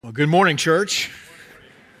Well, good morning, church.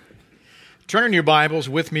 Turn in your Bibles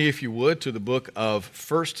with me, if you would, to the book of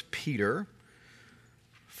 1 Peter.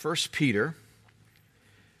 1 Peter.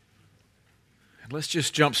 And let's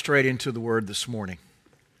just jump straight into the Word this morning.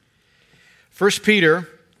 1 Peter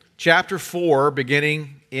chapter 4,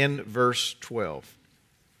 beginning in verse 12.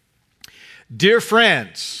 Dear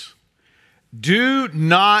friends, do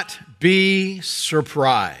not be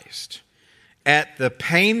surprised at the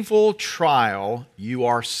painful trial you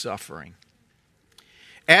are suffering,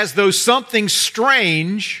 as though something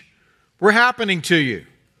strange were happening to you.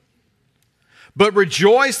 But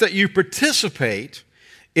rejoice that you participate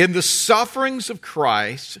in the sufferings of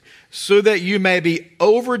Christ, so that you may be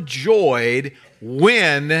overjoyed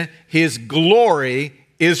when His glory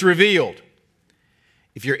is revealed.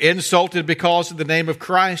 If you're insulted because of the name of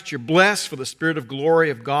Christ, you're blessed, for the Spirit of glory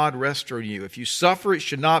of God rests on you. If you suffer, it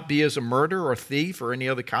should not be as a murderer or thief or any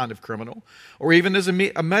other kind of criminal, or even as a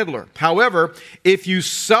meddler. However, if you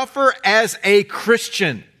suffer as a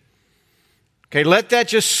Christian, okay, let that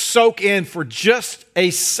just soak in for just a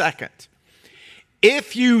second.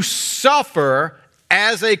 If you suffer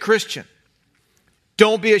as a Christian,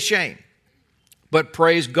 don't be ashamed, but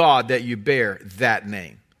praise God that you bear that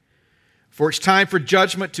name. For it's time for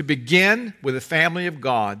judgment to begin with the family of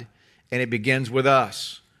God, and it begins with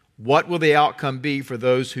us. What will the outcome be for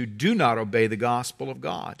those who do not obey the gospel of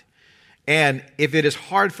God? And if it is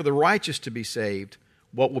hard for the righteous to be saved,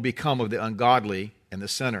 what will become of the ungodly and the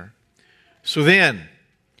sinner? So then,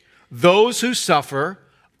 those who suffer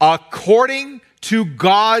according to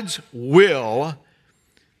God's will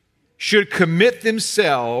should commit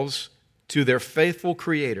themselves to their faithful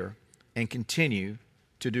Creator and continue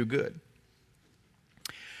to do good.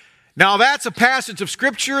 Now, that's a passage of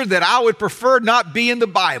Scripture that I would prefer not be in the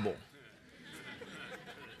Bible.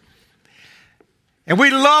 And we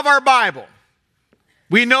love our Bible.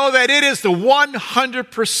 We know that it is the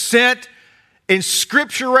 100%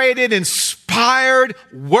 inscripturated, inspired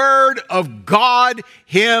Word of God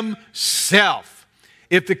Himself.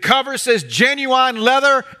 If the cover says genuine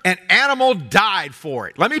leather, an animal died for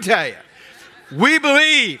it. Let me tell you, we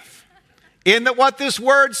believe in what this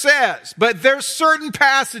word says. But there's certain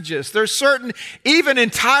passages, there's certain even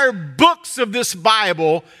entire books of this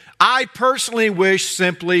Bible I personally wish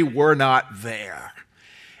simply were not there.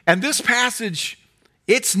 And this passage,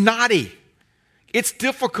 it's knotty. It's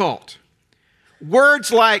difficult.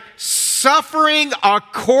 Words like suffering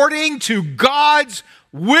according to God's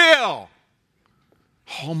will.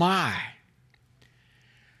 Oh my.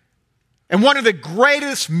 And one of the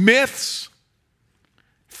greatest myths,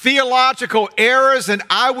 theological errors, and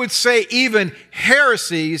I would say even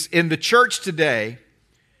heresies in the church today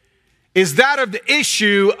is that of the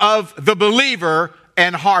issue of the believer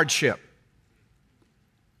and hardship.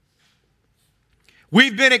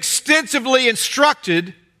 We've been extensively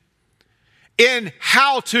instructed in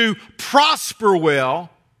how to prosper well,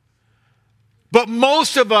 but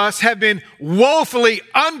most of us have been woefully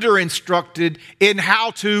under-instructed in how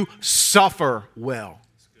to suffer well.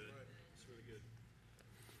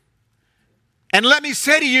 And let me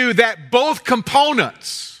say to you that both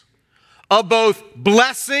components of both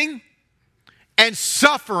blessing and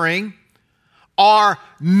suffering are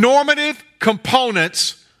normative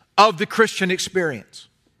components of the Christian experience.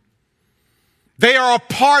 They are a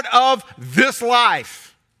part of this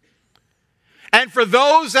life. And for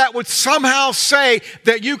those that would somehow say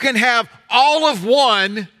that you can have all of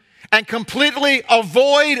one and completely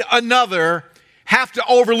avoid another, have to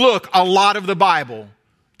overlook a lot of the Bible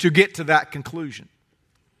to get to that conclusion.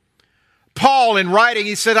 Paul, in writing,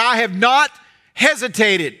 he said, I have not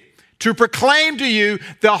hesitated to proclaim to you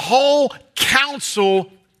the whole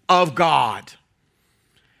counsel of God.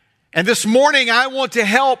 And this morning, I want to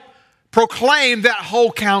help proclaim that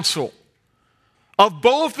whole counsel of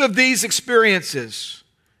both of these experiences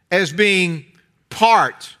as being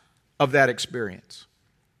part of that experience.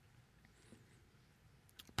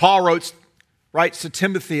 Paul writes to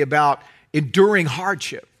Timothy about enduring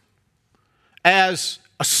hardship as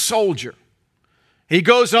a soldier. He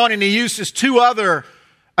goes on and he uses two other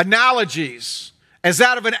analogies as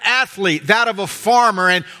that of an athlete, that of a farmer,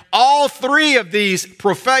 and all three of these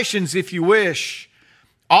professions, if you wish,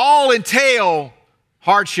 all entail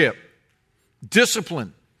hardship,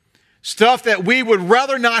 discipline, stuff that we would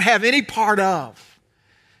rather not have any part of.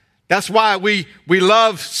 That's why we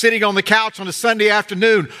love sitting on the couch on a Sunday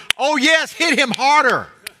afternoon. Oh yes, hit him harder.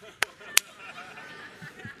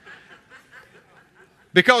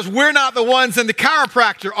 Because we're not the ones in the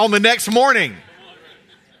chiropractor on the next morning.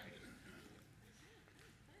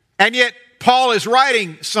 And yet, Paul is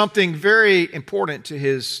writing something very important to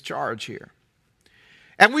his charge here.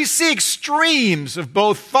 And we see extremes of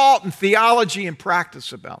both thought and theology and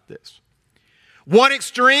practice about this. One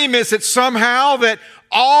extreme is that somehow that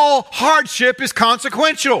all hardship is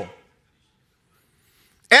consequential.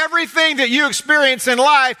 Everything that you experience in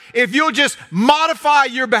life, if you'll just modify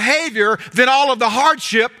your behavior, then all of the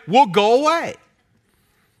hardship will go away.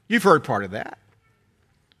 You've heard part of that.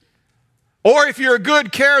 Or if you're a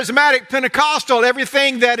good charismatic Pentecostal,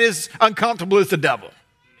 everything that is uncomfortable is the devil.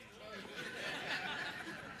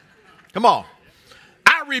 Come on.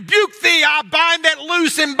 I rebuke thee, I bind that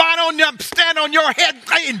loose and bind on them, stand on your head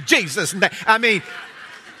in Jesus' name. I mean,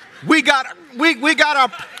 we got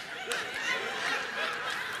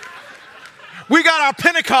our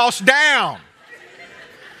Pentecost down.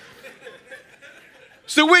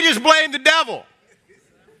 So we just blame the devil.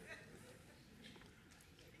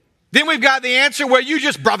 Then we've got the answer where you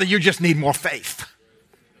just need more faith.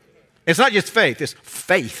 It's not just faith, it's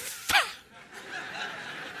faith.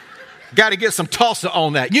 Got to get some Tulsa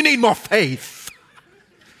on that. You need more faith.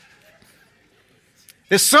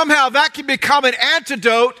 That somehow that can become an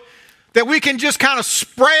antidote that we can just kind of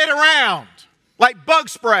spray it around like bug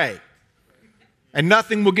spray and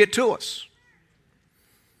nothing will get to us.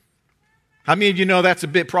 How many of you know that's a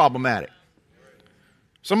bit problematic?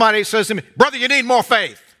 Somebody says to me, brother, you need more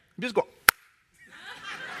faith. You just go.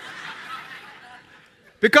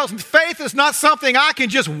 Because faith is not something I can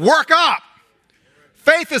just work up.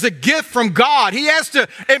 Faith is a gift from God. He has to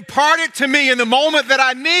impart it to me in the moment that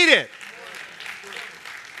I need it.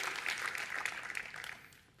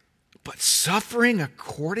 But suffering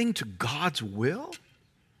according to God's will?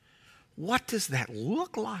 What does that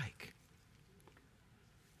look like?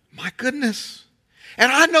 My goodness.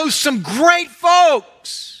 And I know some great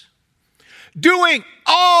folks doing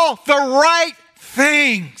all the right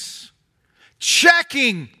things,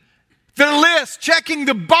 checking the list, checking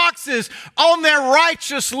the boxes on their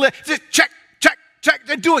righteous list. Check, check, check.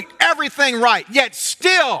 They're doing everything right, yet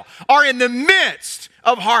still are in the midst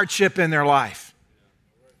of hardship in their life.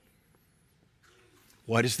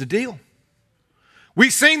 What is the deal? We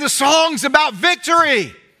sing the songs about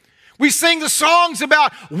victory. We sing the songs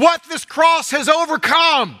about what this cross has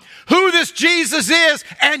overcome, who this Jesus is,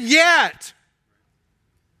 and yet,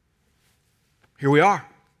 here we are.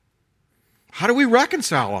 How do we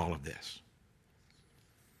reconcile all of this?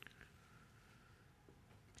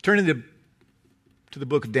 Turning to the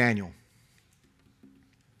book of Daniel.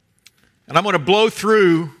 And I'm going to blow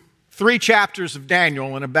through 3 chapters of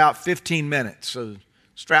Daniel in about 15 minutes, so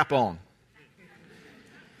strap on.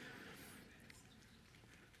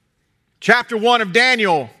 Chapter 1 of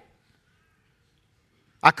Daniel,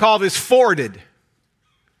 I call this forwarded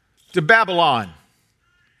to Babylon.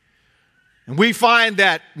 And we find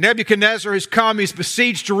that Nebuchadnezzar has come, he's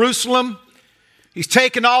besieged Jerusalem, he's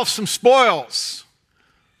taken off some spoils.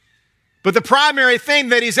 But the primary thing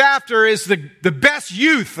that he's after is the best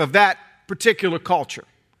youth of that particular culture.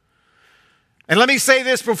 And let me say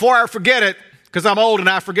this before I forget it, because I'm old and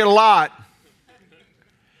I forget a lot,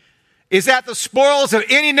 is that the spoils of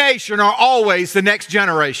any nation are always the next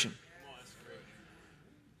generation.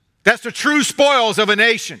 That's the true spoils of a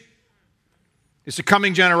nation. It's the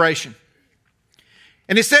coming generation.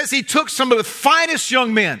 And it says he took some of the finest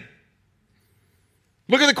young men.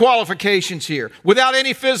 Look at the qualifications here. Without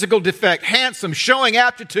any physical defect, handsome, showing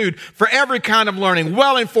aptitude for every kind of learning,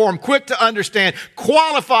 well-informed, quick to understand,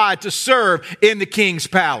 qualified to serve in the king's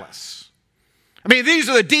palace. I mean, these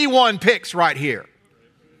are the D1 picks right here.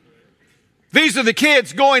 These are the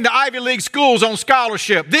kids going to Ivy League schools on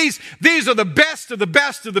scholarship. These are the best of the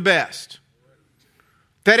best of the best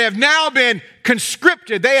that have now been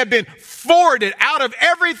conscripted. They have been forwarded out of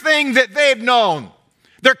everything that they've known.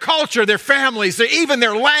 Their culture, their families, even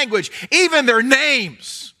their language, even their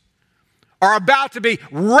names are about to be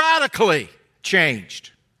radically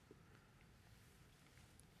changed.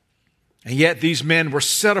 And yet these men were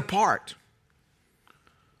set apart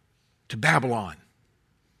to Babylon.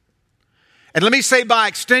 And let me say by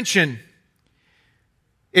extension,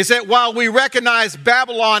 is that while we recognize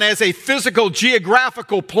Babylon as a physical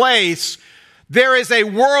geographical place, there is a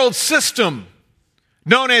world system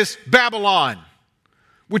known as Babylon,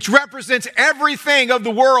 which represents everything of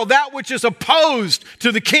the world, that which is opposed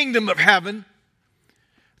to the kingdom of heaven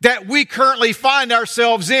that we currently find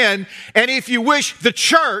ourselves in. And if you wish, the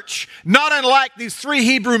church, not unlike these 3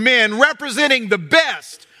 Hebrew men, representing the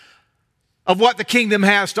best of what the kingdom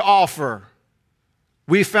has to offer,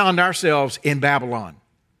 we found ourselves in Babylon.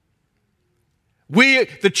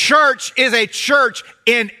 The church is a church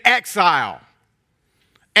in exile.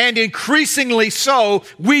 And increasingly so,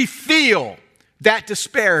 we feel that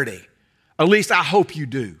disparity. At least I hope you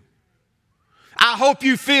do. I hope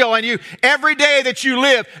you feel, and every day that you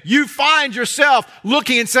live, you find yourself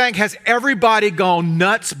looking and saying, has everybody gone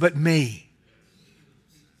nuts but me?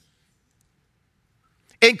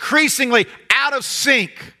 Increasingly out of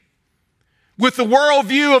sync with the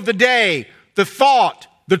worldview of the day, the thought,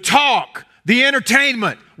 the talk, the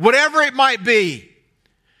entertainment, whatever it might be.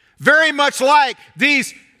 Very much like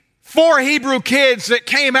these 4 Hebrew kids that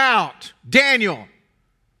came out, Daniel,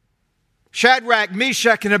 Shadrach,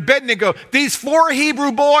 Meshach, and Abednego. These 4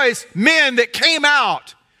 Hebrew boys, men that came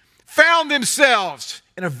out, found themselves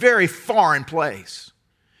in a very foreign place.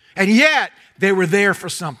 And yet, they were there for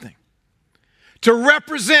something. To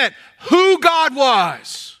represent who God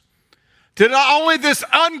was to not only this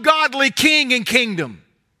ungodly king and kingdom,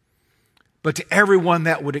 but to everyone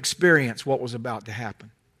that would experience what was about to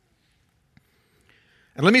happen.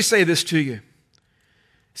 And let me say this to you.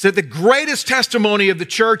 It's that the greatest testimony of the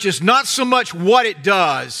church is not so much what it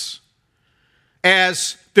does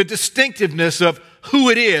as the distinctiveness of who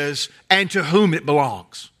it is and to whom it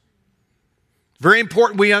belongs. Very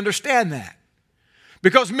important we understand that.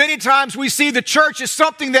 Because many times we see the church as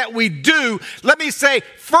something that we do. Let me say,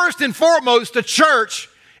 first and foremost, the church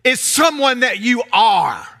is someone that you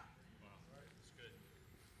are.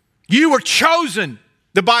 You were chosen,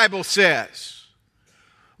 the Bible says.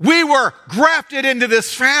 We were grafted into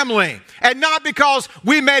this family. And not because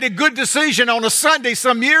we made a good decision on a Sunday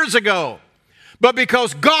some years ago, but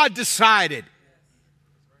because God decided.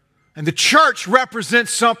 And the church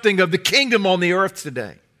represents something of the kingdom on the earth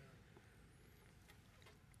today.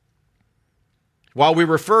 While we're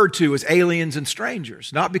referred to as aliens and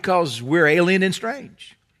strangers, not because we're alien and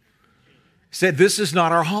strange. He said, this is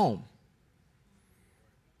not our home.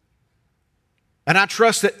 And I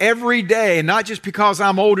trust that every day, and not just because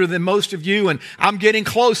I'm older than most of you and I'm getting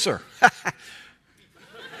closer.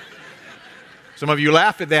 Some of you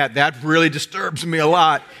laugh at that. That really disturbs me a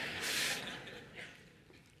lot.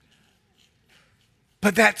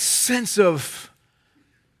 But that sense of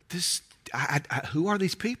this, who are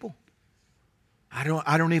these people?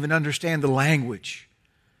 I don't even understand the language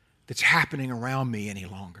that's happening around me any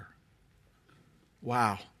longer.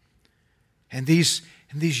 Wow. And these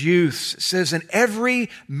youths, it says, in every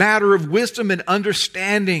matter of wisdom and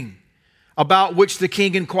understanding about which the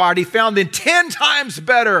king inquired, he found them 10 times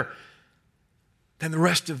better than the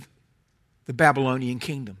rest of the Babylonian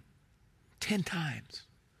kingdom. 10 times.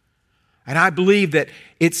 And I believe that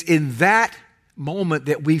it's in that moment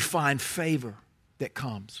that we find favor that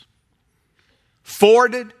comes.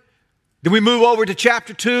 Forwarded, then we move over to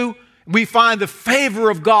chapter 2, and we find the favor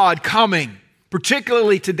of God coming,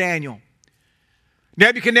 particularly to Daniel.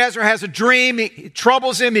 Nebuchadnezzar has a dream. It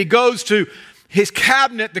troubles him. He goes to his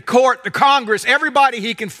cabinet, the court, the Congress, everybody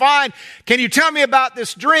he can find. Can you tell me about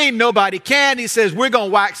this dream? Nobody can. He says, we're going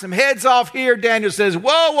to whack some heads off here. Daniel says,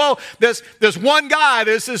 whoa, there's one guy,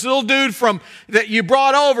 this little dude that you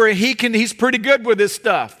brought over, and he's pretty good with this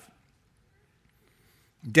stuff.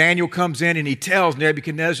 Daniel comes in and he tells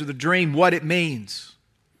Nebuchadnezzar the dream, what it means.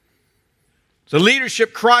 It's a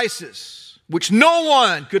leadership crisis which no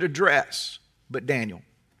one could address but Daniel.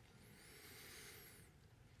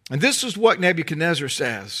 And this is what Nebuchadnezzar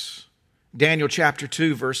says. Daniel chapter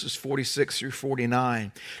 2, verses 46 through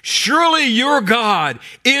 49. Surely your God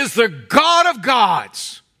is the God of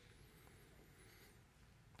gods.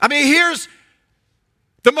 I mean, here's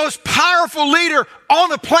the most powerful leader on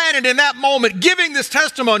the planet in that moment giving this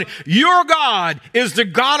testimony. Your God is the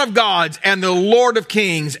God of gods and the Lord of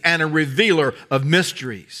kings and a revealer of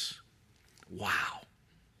mysteries. Wow.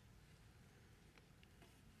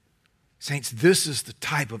 Saints, this is the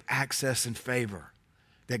type of access and favor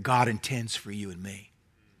that God intends for you and me.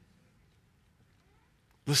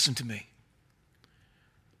 Listen to me.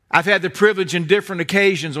 I've had the privilege on different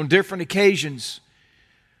occasions,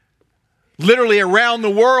 literally around the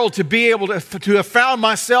world, to be able to have found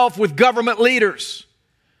myself with government leaders,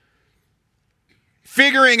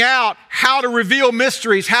 figuring out how to reveal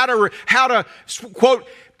mysteries, how to quote,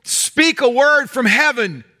 speak a word from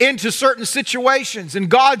heaven into certain situations. And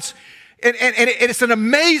it's an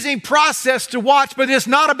amazing process to watch, but it's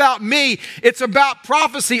not about me. It's about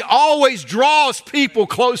prophecy always draws people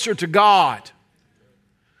closer to God.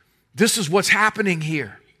 This is what's happening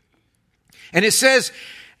here. And it says,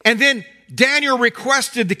 and then Daniel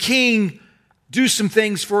requested the king do some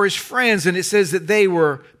things for his friends, and it says that they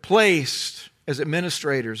were placed as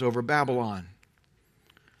administrators over Babylon.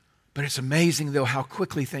 But it's amazing, though, how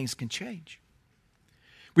quickly things can change.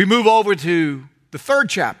 We move over to the 3rd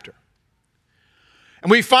chapter, and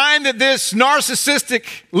we find that this narcissistic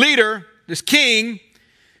leader, this king,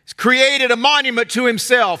 He's created a monument to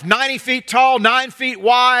himself, 90 feet tall, 9 feet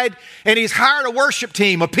wide, and he's hired a worship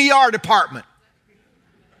team, a PR department.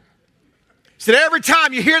 He said, every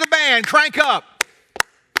time you hear the band crank up,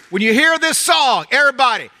 when you hear this song,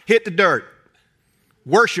 everybody hit the dirt.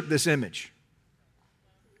 Worship this image.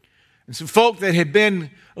 And some folk that had been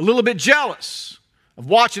a little bit jealous of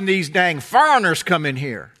watching these dang foreigners come in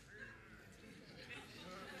here.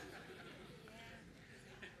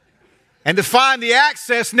 And to find the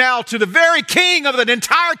access now to the very king of the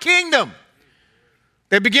entire kingdom.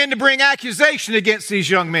 They begin to bring accusation against these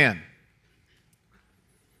young men.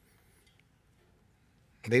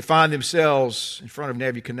 They find themselves in front of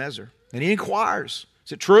Nebuchadnezzar. And he inquires,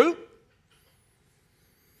 is it true?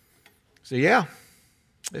 So yeah,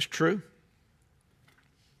 it's true.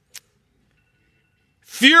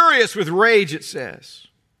 Furious with rage, it says.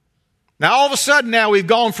 Now all of a sudden now we've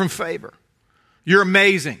gone from favor. You're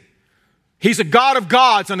amazing. He's a God of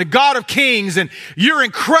gods and a God of kings, and you're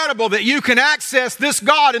incredible that you can access this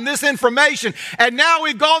God and this information. And now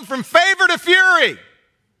we've gone from favor to fury.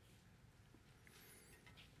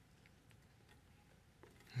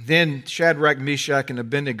 Then Shadrach, Meshach, and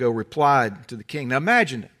Abednego replied to the king. Now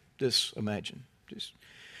imagine this.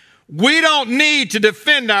 We don't need to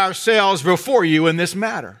defend ourselves before you in this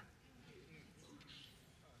matter.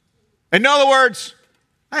 In other words,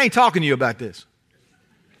 I ain't talking to you about this.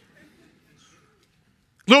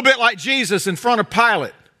 A little bit like Jesus in front of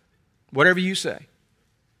Pilate. Whatever you say.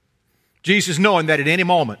 Jesus knowing that at any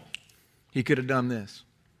moment he could have done this.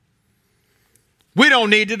 We don't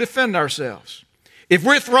need to defend ourselves. If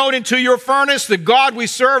we're thrown into your furnace, the God we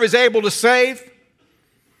serve is able to save.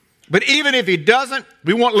 But even if he doesn't,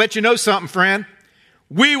 we want to let you know something, friend.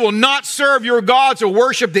 We will not serve your gods or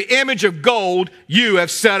worship the image of gold you have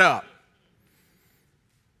set up.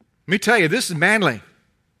 Let me tell you, this is manly.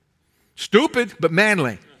 Stupid, but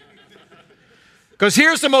manly. Because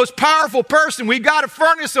here's the most powerful person. We've got a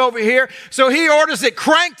furnace over here, so he orders it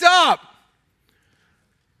cranked up.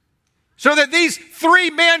 So that these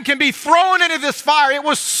three men can be thrown into this fire. It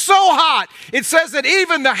was so hot. It says that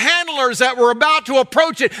even the handlers that were about to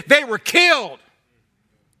approach it, they were killed.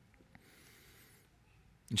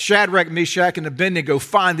 And Shadrach, Meshach, and Abednego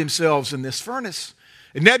find themselves in this furnace.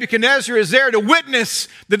 And Nebuchadnezzar is there to witness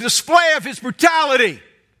the display of his brutality.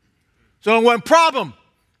 So one problem,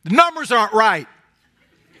 the numbers aren't right.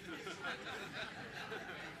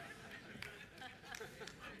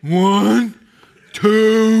 1,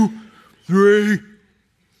 2, 3,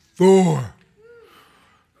 4.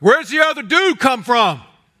 Where's the other dude come from?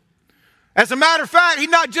 As a matter of fact, he's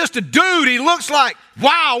not just a dude. He looks like,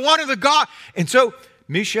 wow, one of the gods. And so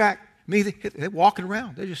Meshach, they're walking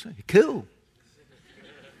around. They're just saying, cool.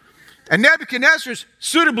 And Nebuchadnezzar's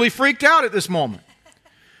suitably freaked out at this moment.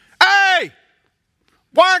 Hey,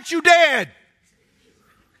 why aren't you dead?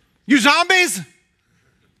 You zombies?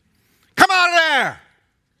 Come out of there.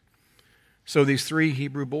 So these three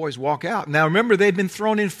Hebrew boys walk out. Now remember, they've been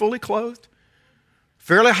thrown in fully clothed.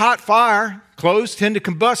 Fairly hot fire. Clothes tend to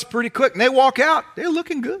combust pretty quick. And they walk out. They're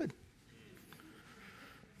looking good.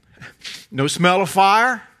 No smell of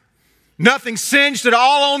fire. Nothing singed at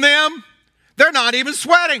all on them. They're not even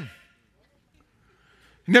sweating.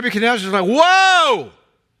 Nebuchadnezzar's like, whoa!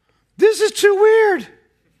 This is too weird.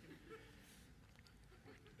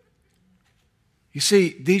 You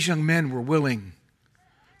see, these young men were willing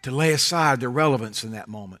to lay aside their relevance in that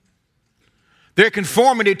moment. Their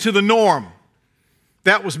conformity to the norm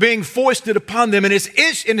that was being foisted upon them. And it's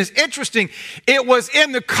interesting, it was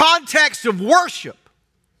in the context of worship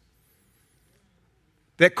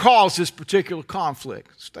that caused this particular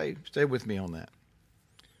conflict. Stay with me on that.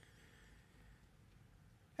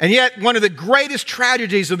 And yet, one of the greatest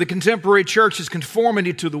tragedies of the contemporary church is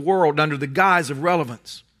conformity to the world under the guise of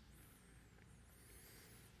relevance.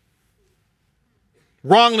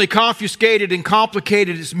 Wrongly confiscated and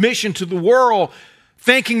complicated its mission to the world,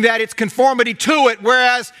 thinking that it's conformity to it,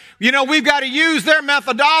 whereas, we've got to use their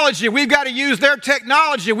methodology, we've got to use their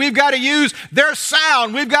technology, we've got to use their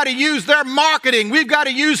sound, we've got to use their marketing, we've got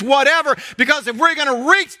to use whatever, because if we're going to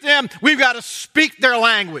reach them, we've got to speak their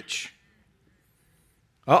language.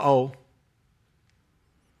 Uh-oh.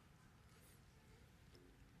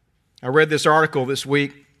 I read this article this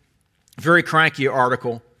week, a very cranky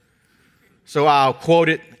article. So I'll quote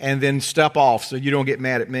it and then step off so you don't get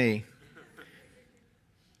mad at me.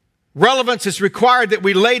 Relevance is required that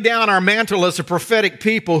we lay down our mantle as a prophetic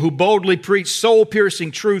people who boldly preach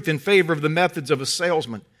soul-piercing truth in favor of the methods of a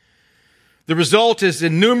salesman. The result is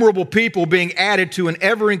innumerable people being added to an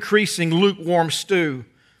ever-increasing lukewarm stew.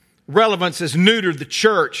 Relevance has neutered the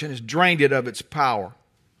church and has drained it of its power.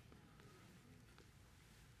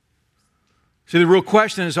 See, the real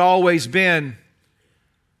question has always been,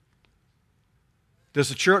 does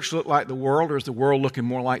the church look like the world, or is the world looking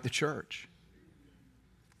more like the church?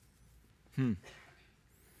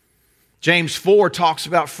 James 4 talks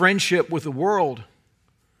about friendship with the world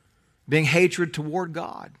being hatred toward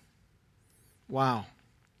God. Wow.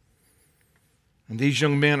 And these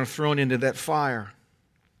young men are thrown into that fire.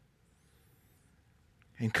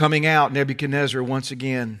 And coming out, Nebuchadnezzar, once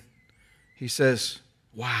again, he says,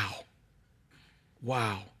 wow.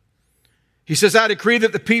 Wow. He says, I decree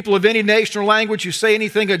that the people of any nation or language who say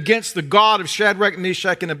anything against the God of Shadrach,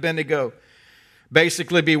 Meshach, and Abednego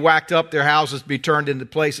basically be whacked up, their houses be turned into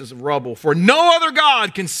places of rubble. For no other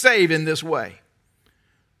God can save in this way.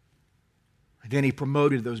 And then he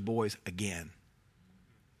promoted those boys again.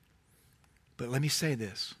 But let me say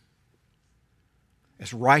this.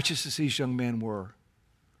 As righteous as these young men were,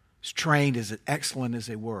 as trained, as excellent as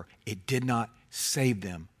they were, it did not save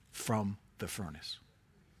them from the furnace.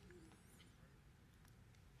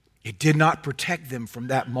 It did not protect them from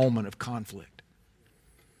that moment of conflict.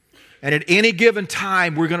 And at any given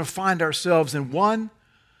time, we're going to find ourselves in one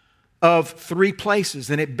of three places.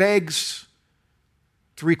 And it begs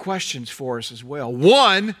three questions for us as well.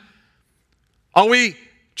 One, are we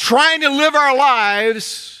trying to live our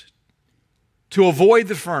lives to avoid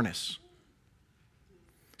the furnace?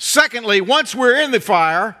 Secondly, once we're in the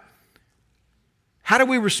fire, how do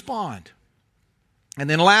we respond? And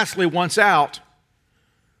then lastly, once out,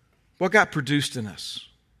 what got produced in us?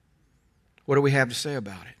 What do we have to say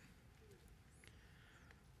about it?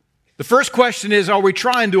 The first question is, are we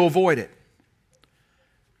trying to avoid it?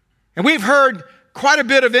 And we've heard quite a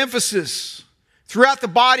bit of emphasis throughout the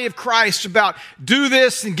body of Christ about do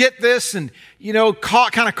this and get this and,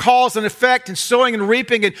 kind of cause and effect and sowing and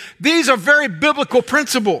reaping. And these are very biblical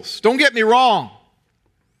principles. Don't get me wrong.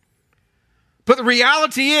 But the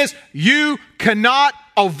reality is you cannot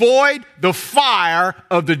avoid the fire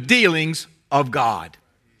of the dealings of God.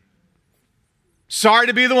 Sorry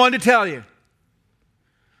to be the one to tell you.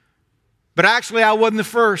 But actually, I wasn't the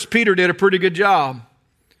first. Peter did a pretty good job.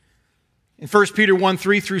 In 1 Peter 1,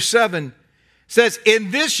 3 through 7, it says,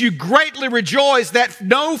 in this you greatly rejoice that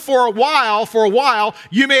though for a while,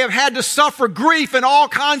 you may have had to suffer grief in all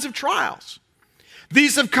kinds of trials.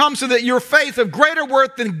 These have come so that your faith of greater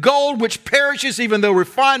worth than gold, which perishes even though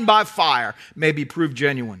refined by fire, may be proved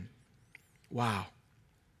genuine. Wow.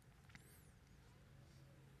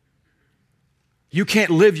 You can't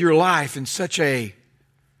live your life in such a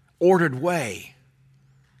ordered way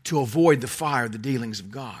to avoid the fire of the dealings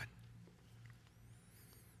of God.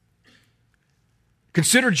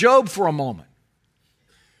 Consider Job for a moment.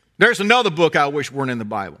 There's another book I wish weren't in the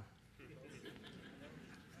Bible.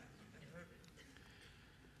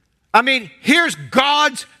 I mean, here's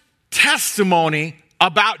God's testimony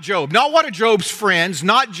about Job. Not one of Job's friends,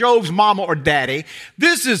 not Job's mama or daddy.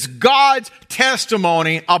 This is God's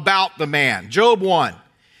testimony about the man. Job 1.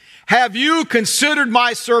 Have you considered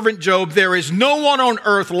my servant Job? There is no one on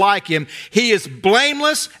earth like him. He is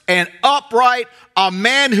blameless and upright, a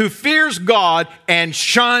man who fears God and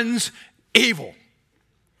shuns evil.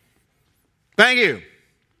 Thank you.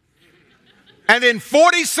 And then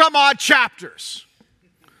 40 some odd chapters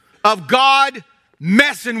of God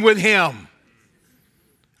messing with him.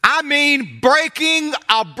 I mean, breaking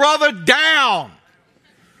a brother down.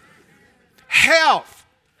 Health,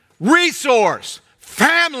 resource,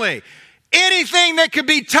 family, anything that could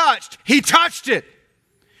be touched, he touched it.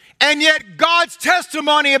 And yet God's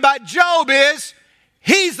testimony about Job is,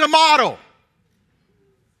 he's the model.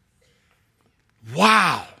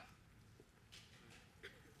 Wow.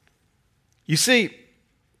 You see,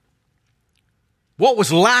 what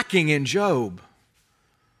was lacking in Job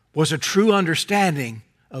was a true understanding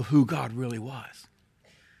of who God really was.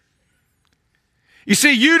 You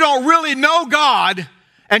see, you don't really know God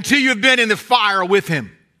until you've been in the fire with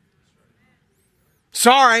him.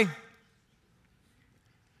 Sorry.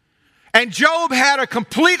 And Job had a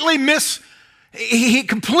completely misread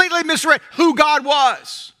who God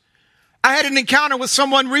was. I had an encounter with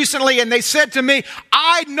someone recently and they said to me,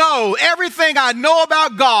 I know everything I know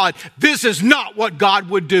about God. This is not what God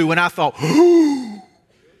would do. And I thought, ooh.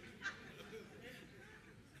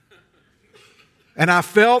 And I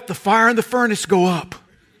felt the fire in the furnace go up.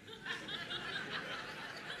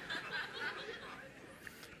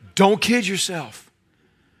 Don't kid yourself.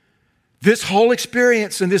 This whole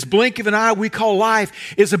experience and this blink of an eye we call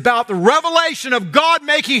life is about the revelation of God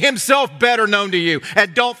making himself better known to you.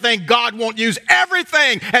 And don't think God won't use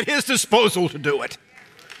everything at his disposal to do it.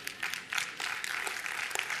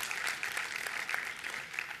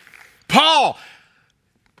 Paul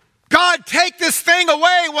God, take this thing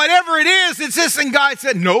away, whatever it is. It's this. And God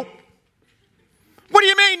said, nope. What do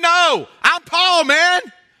you mean, no? I'm Paul, man.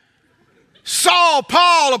 Saul,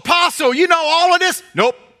 Paul, apostle, you know all of this?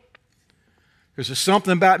 Nope. Because there's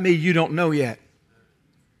something about me you don't know yet.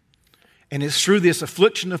 And it's through this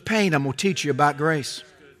affliction of pain I'm going to teach you about grace.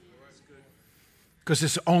 Because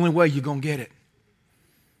it's the only way you're going to get it.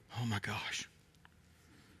 Oh my gosh.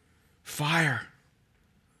 Fire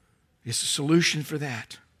is the solution for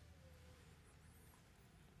that.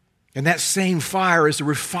 And that same fire is the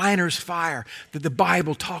refiner's fire that the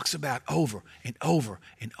Bible talks about over and over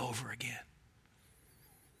and over again.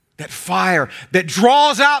 That fire that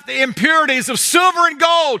draws out the impurities of silver and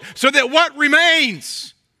gold so that what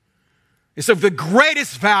remains is of the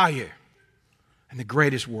greatest value and the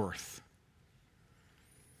greatest worth.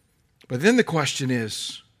 But then the question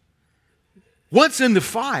is, once in the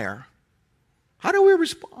fire, how do we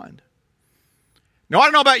respond? Now, I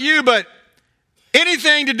don't know about you, but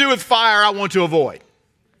anything to do with fire I want to avoid.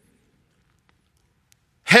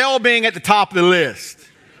 Hell being at the top of the list.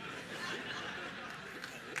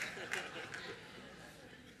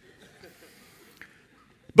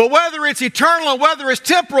 But whether it's eternal or whether it's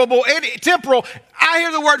temporal, I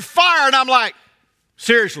hear the word fire and I'm like,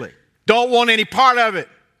 seriously, don't want any part of it.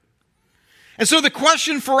 And so the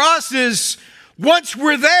question for us is, once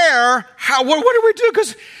we're there, what do we do?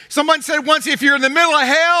 Because someone said once, if you're in the middle of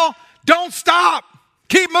hell, don't stop.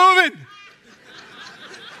 Keep moving.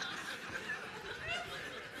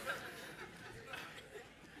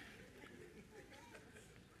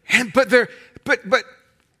 But a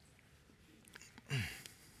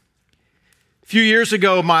few years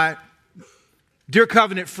ago, my dear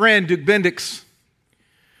covenant friend, Duke Bendix,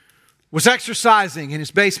 was exercising in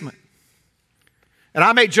his basement. And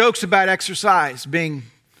I made jokes about exercise being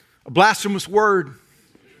a blasphemous word.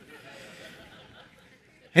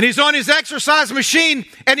 And he's on his exercise machine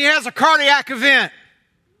and he has a cardiac event.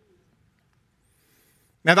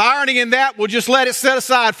 Now the irony in that, we'll just let it set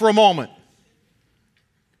aside for a moment.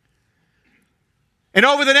 And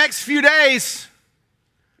over the next few days,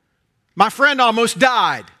 my friend almost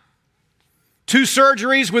died. 2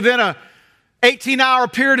 surgeries within a 18-hour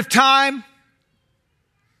period of time.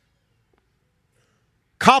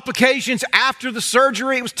 Complications after the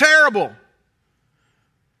surgery. It was terrible.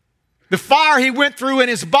 The fire he went through in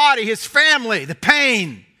his body, his family, the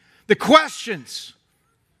pain, the questions.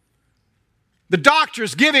 The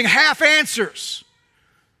doctors giving half answers,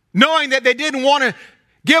 knowing that they didn't want to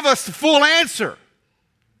give us the full answer.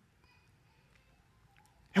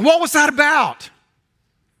 And what was that about?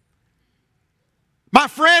 My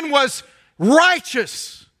friend was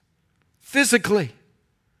righteous physically,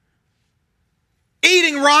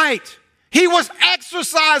 eating right. He was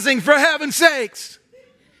exercising, for heaven's sakes.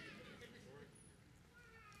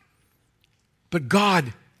 But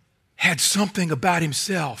God had something about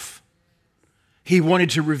himself he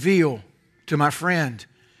wanted to reveal to my friend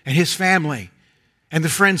and his family and the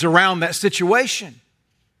friends around that situation.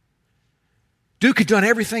 Duke had done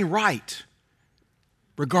everything right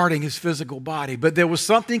regarding his physical body, but there was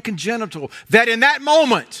something congenital that in that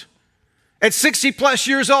moment, at 60 plus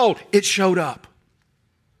years old, it showed up.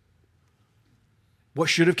 What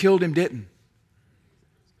should have killed him didn't.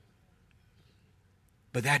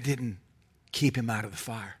 But that didn't keep him out of the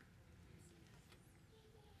fire.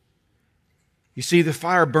 You see, the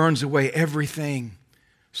fire burns away everything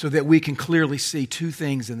so that we can clearly see 2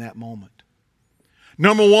 things in that moment.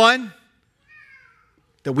 Number 1,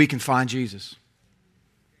 that we can find Jesus.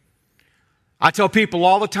 I tell people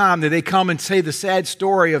all the time that they come and say the sad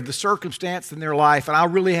story of the circumstance in their life, and I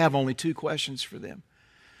really have only 2 questions for them.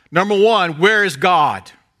 Number 1, where is God?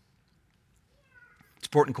 It's an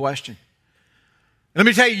important question. Let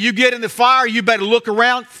me tell you, you get in the fire, you better look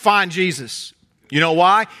around, find Jesus. You know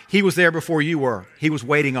why? He was there before you were. He was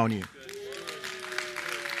waiting on you.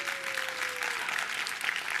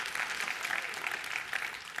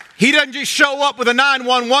 He doesn't just show up with a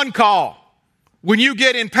 911 call when you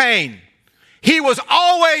get in pain. He was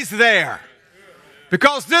always there.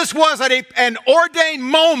 Because this was an ordained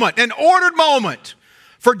moment, an ordered moment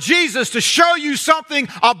for Jesus to show you something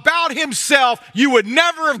about himself you would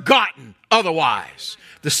never have gotten otherwise.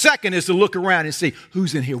 The second is to look around and see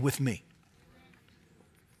who's in here with me.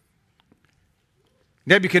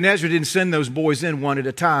 Nebuchadnezzar didn't send those boys in one at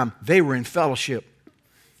a time. They were in fellowship.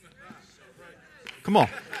 Come on.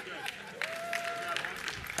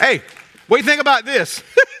 Hey, what do you think about this?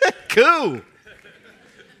 Cool.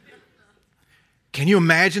 Can you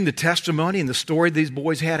imagine the testimony and the story these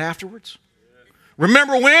boys had afterwards?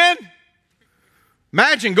 Remember when?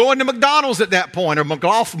 Imagine going to McDonald's at that point, or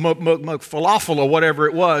falafel or whatever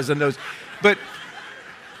it was.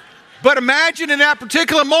 But imagine in that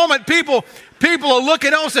particular moment, people are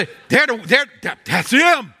looking on and say, that's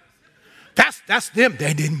him. That's them.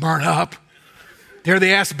 They didn't burn up. They're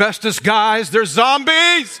the asbestos guys. They're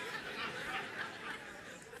zombies.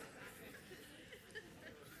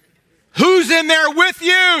 Who's in there with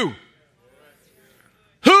you?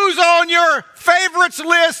 Who's on your favorites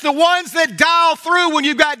list? The ones that dial through when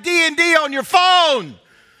you've got D&D on your phone.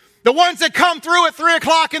 The ones that come through at 3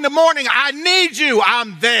 o'clock in the morning. I need you.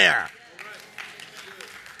 I'm there.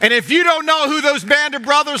 And if you don't know who those band of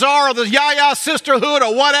brothers are, or the Yaya Sisterhood,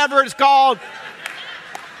 or whatever it's called,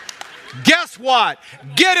 guess what?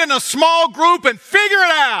 Get in a small group and figure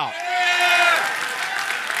it out.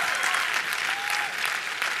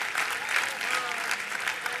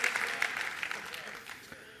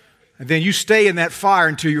 And then you stay in that fire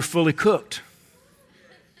until you're fully cooked.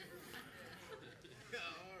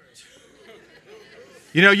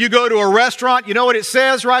 You know, you go to a restaurant, you know what it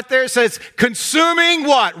says right there? It says, consuming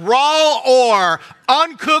what? Raw or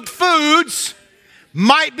uncooked foods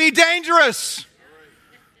might be dangerous.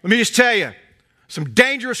 Let me just tell you, some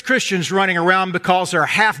dangerous Christians running around because they're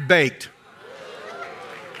half-baked.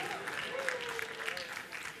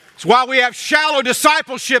 It's why we have shallow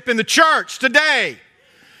discipleship in the church today.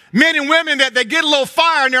 Men and women that they get a little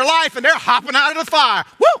fire in their life and they're hopping out of the fire.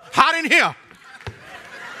 Woo, hot in here.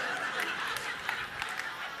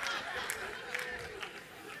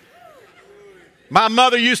 My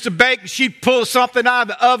mother used to bake. She'd pull something out of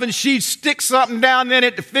the oven. She'd stick something down in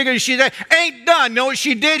it to figure she ain't done. Know what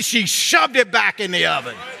she did? She shoved it back in the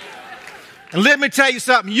oven. And let me tell you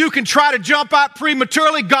something. You can try to jump out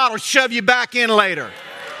prematurely. God will shove you back in later.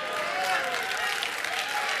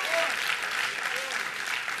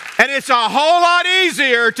 And it's a whole lot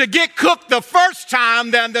easier to get cooked the first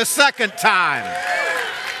time than the second time.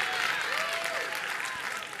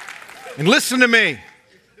 And listen to me.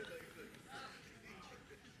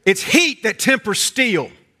 It's heat that tempers steel.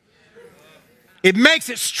 It makes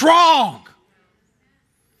it strong.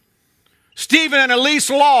 Stephen and Elise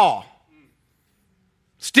Law.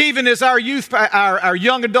 Stephen is our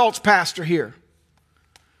young adults pastor here.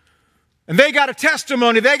 And they got a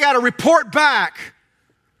testimony. They got a report back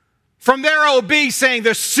from their OB saying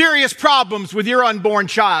there's serious problems with your unborn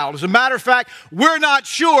child. As a matter of fact, we're not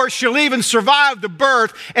sure she'll even survive the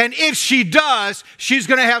birth. And if she does, she's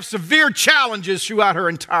going to have severe challenges throughout her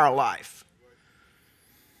entire life.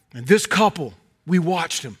 And this couple, we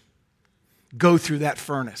watched them go through that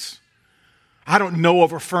furnace. I don't know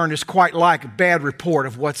of a furnace quite like a bad report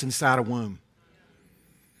of what's inside a womb.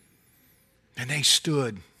 And they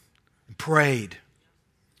stood and prayed.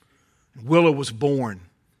 And Willow was born.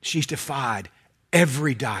 She's defied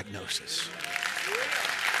every diagnosis.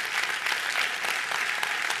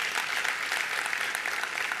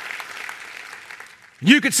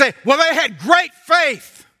 You could say, well, they had great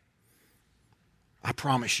faith. I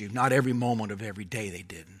promise you, not every moment of every day they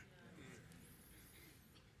didn't.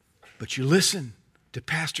 But you listen to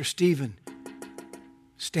Pastor Stephen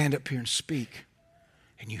stand up here and speak,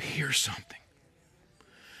 and you hear something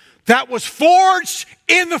that was forged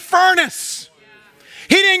in the furnace.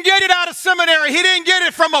 He didn't get it out of seminary. He didn't get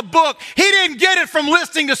it from a book. He didn't get it from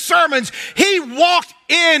listening to sermons. He walked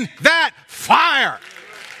in that fire.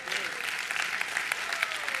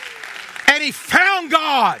 And he found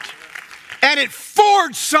God. And it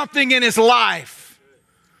forged something in his life.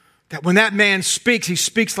 That when that man speaks, he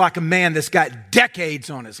speaks like a man that's got decades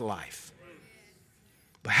on his life.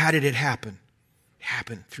 But how did it happen? It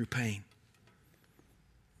happened through pain.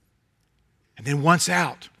 And then once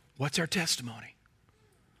out, what's our testimony?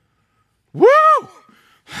 Woo!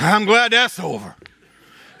 I'm glad that's over.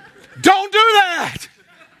 Don't do that.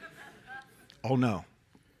 Oh no.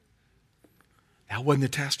 That wasn't the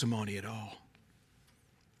testimony at all.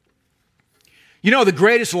 You know, the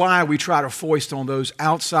greatest lie we try to foist on those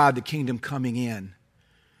outside the kingdom coming in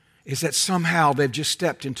is that somehow they've just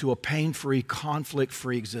stepped into a pain-free,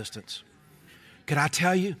 conflict-free existence. Can I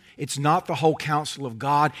tell you, it's not the whole counsel of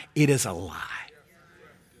God, it is a lie.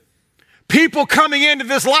 People coming into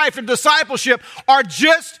this life of discipleship are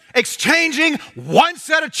just exchanging one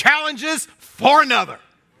set of challenges for another.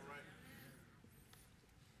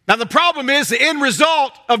 Now the problem is the end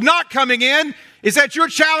result of not coming in is that your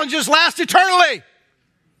challenges last eternally.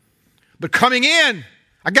 But coming in,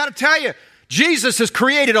 I got to tell you, Jesus has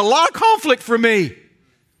created a lot of conflict for me.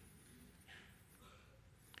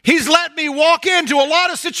 He's let me walk into a lot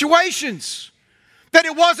of situations that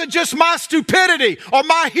it wasn't just my stupidity or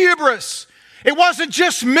my hubris. It wasn't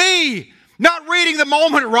just me not reading the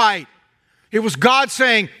moment right. It was God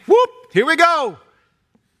saying, whoop, here we go.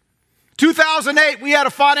 2008, we had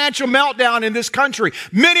a financial meltdown in this country.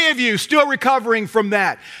 Many of you still recovering from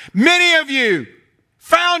that. Many of you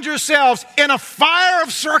found yourselves in a fire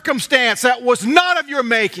of circumstance that was not of your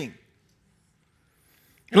making.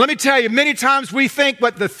 And let me tell you, many times we think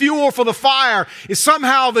that the fuel for the fire is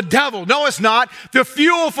somehow the devil. No, it's not. The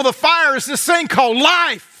fuel for the fire is this thing called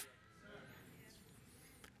life.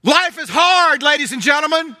 Life is hard, ladies and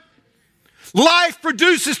gentlemen. Life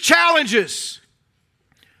produces challenges.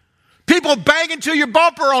 People bang into your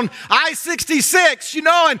bumper on I-66,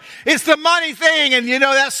 and it's the money thing, and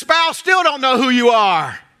that spouse still don't know who you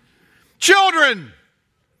are. Children,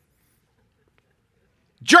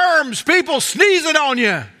 germs, people sneezing on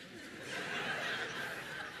you.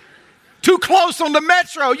 Too close on the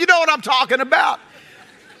metro, you know what I'm talking about.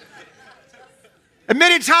 And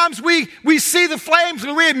many times we see the flames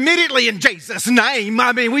and we immediately, in Jesus' name,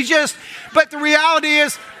 but the reality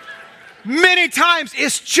is, many times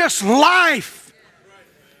it's just life.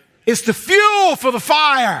 It's the fuel for the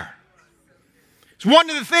fire. It's one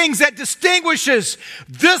of the things that distinguishes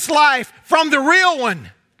this life from the real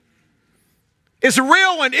one. Is the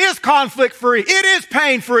real one is conflict-free. It is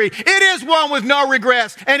pain-free. It is one with no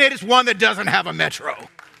regrets. And it is one that doesn't have a metro.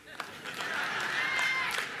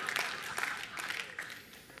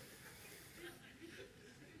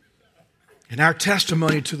 And our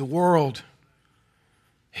testimony to the world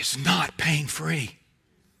is not pain-free.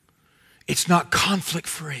 It's not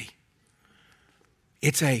conflict-free.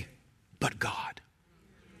 It's but God.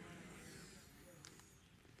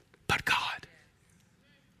 But God.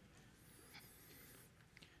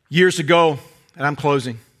 Years ago, and I'm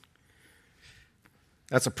closing.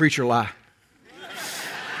 That's a preacher lie.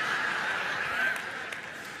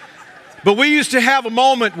 But we used to have a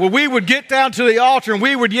moment where we would get down to the altar and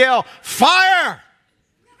we would yell, fire!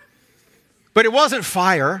 But it wasn't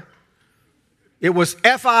fire. It was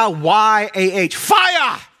F-I-Y-A-H.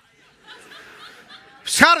 Fire!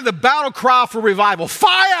 It's kind of the battle cry for revival.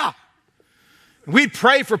 Fire! And we'd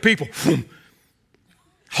pray for people,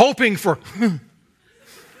 hoping for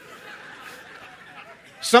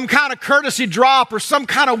some kind of courtesy drop or some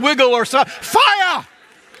kind of wiggle or something. Fire!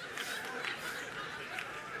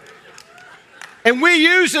 And we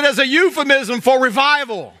use it as a euphemism for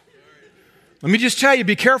revival. Let me just tell you,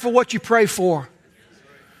 be careful what you pray for.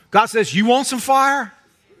 God says, you want some fire?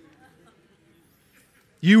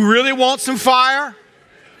 You really want some fire?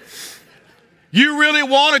 You really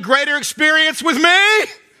want a greater experience with me?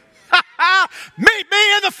 Meet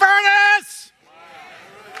me in the furnace.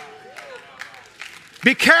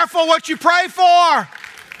 Be careful what you pray for.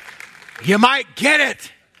 You might get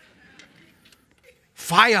it.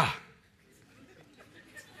 Fire.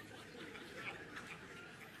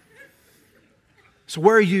 So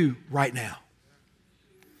where are you right now?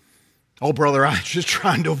 Oh, brother, I'm just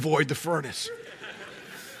trying to avoid the furnace.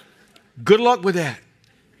 Good luck with that.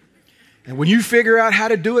 And when you figure out how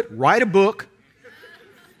to do it, write a book,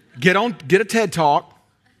 get a TED Talk,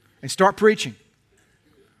 and start preaching.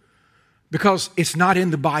 Because it's not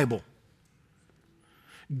in the Bible.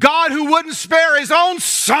 God who wouldn't spare his own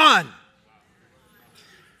son.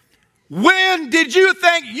 When did you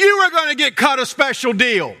think you were going to get cut a special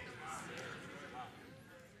deal?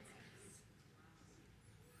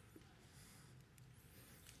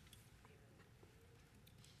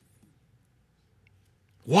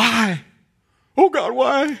 Why? Oh God,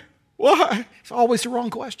 why? Why? It's always the wrong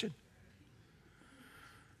question.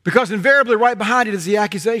 Because invariably right behind it is the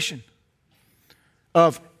accusation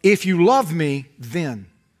of, if you love me, then.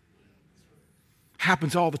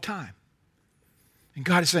 Happens all the time. And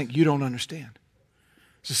God is saying, you don't understand.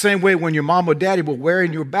 It's the same way when your mom or daddy were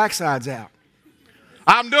wearing your backsides out.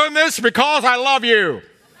 I'm doing this because I love you.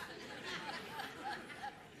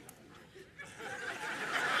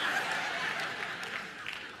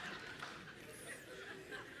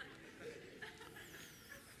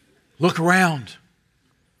 Look around.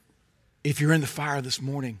 If you're in the fire this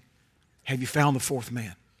morning, have you found the fourth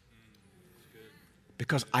man?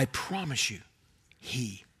 Because I promise you,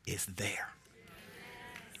 he is there.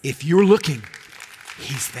 If you're looking,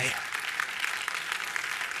 he's there.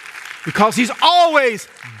 Because he's always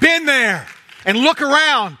been there. And look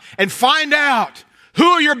around and find out who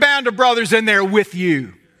are your band of brothers in there with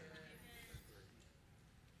you.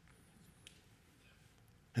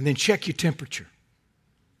 And then check your temperature.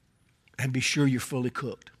 And be sure you're fully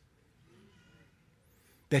cooked.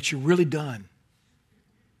 That you're really done.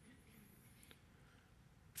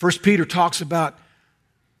 1 Peter talks about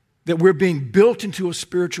that we're being built into a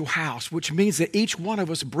spiritual house, which means that each one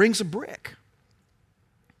of us brings a brick.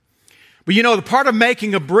 But you know, the part of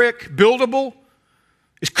making a brick buildable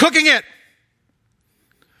is cooking it.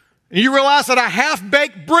 And you realize that a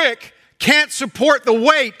half-baked brick can't support the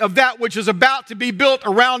weight of that which is about to be built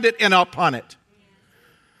around it and upon it.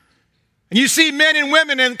 And you see men and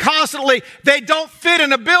women, and constantly, they don't fit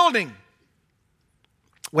in a building.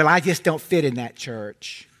 Well, I just don't fit in that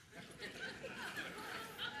church.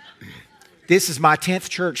 This is my 10th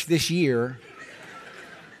church this year.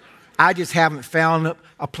 I just haven't found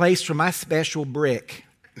a place for my special brick.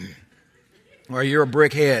 Or you're a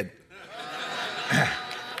brickhead.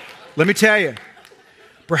 Let me tell you,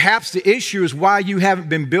 perhaps the issue is why you haven't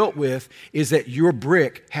been built with is that your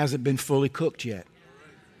brick hasn't been fully cooked yet.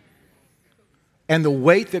 And the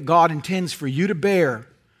weight that God intends for you to bear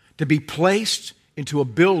to be placed into a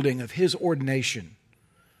building of His ordination,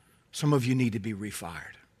 some of you need to be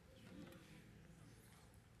refired.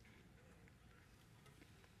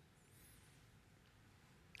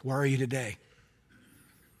 Where are you today?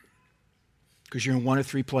 Because you're in one of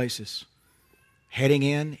three places. Heading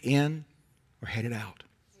in, or headed out.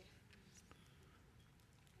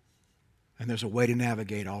 And there's a way to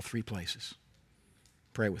navigate all three places.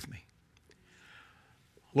 Pray with me.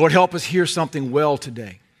 Lord, help us hear something well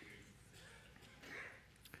today.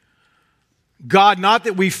 God, not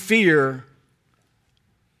that we fear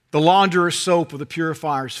the launderer's soap or the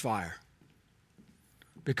purifier's fire.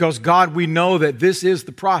 Because, God, we know that this is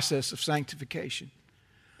the process of sanctification.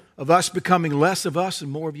 Of us becoming less of us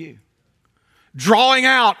and more of you. Drawing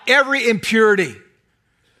out every impurity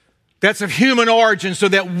that's of human origin so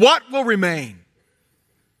that what will remain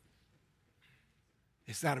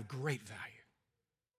is that of great value.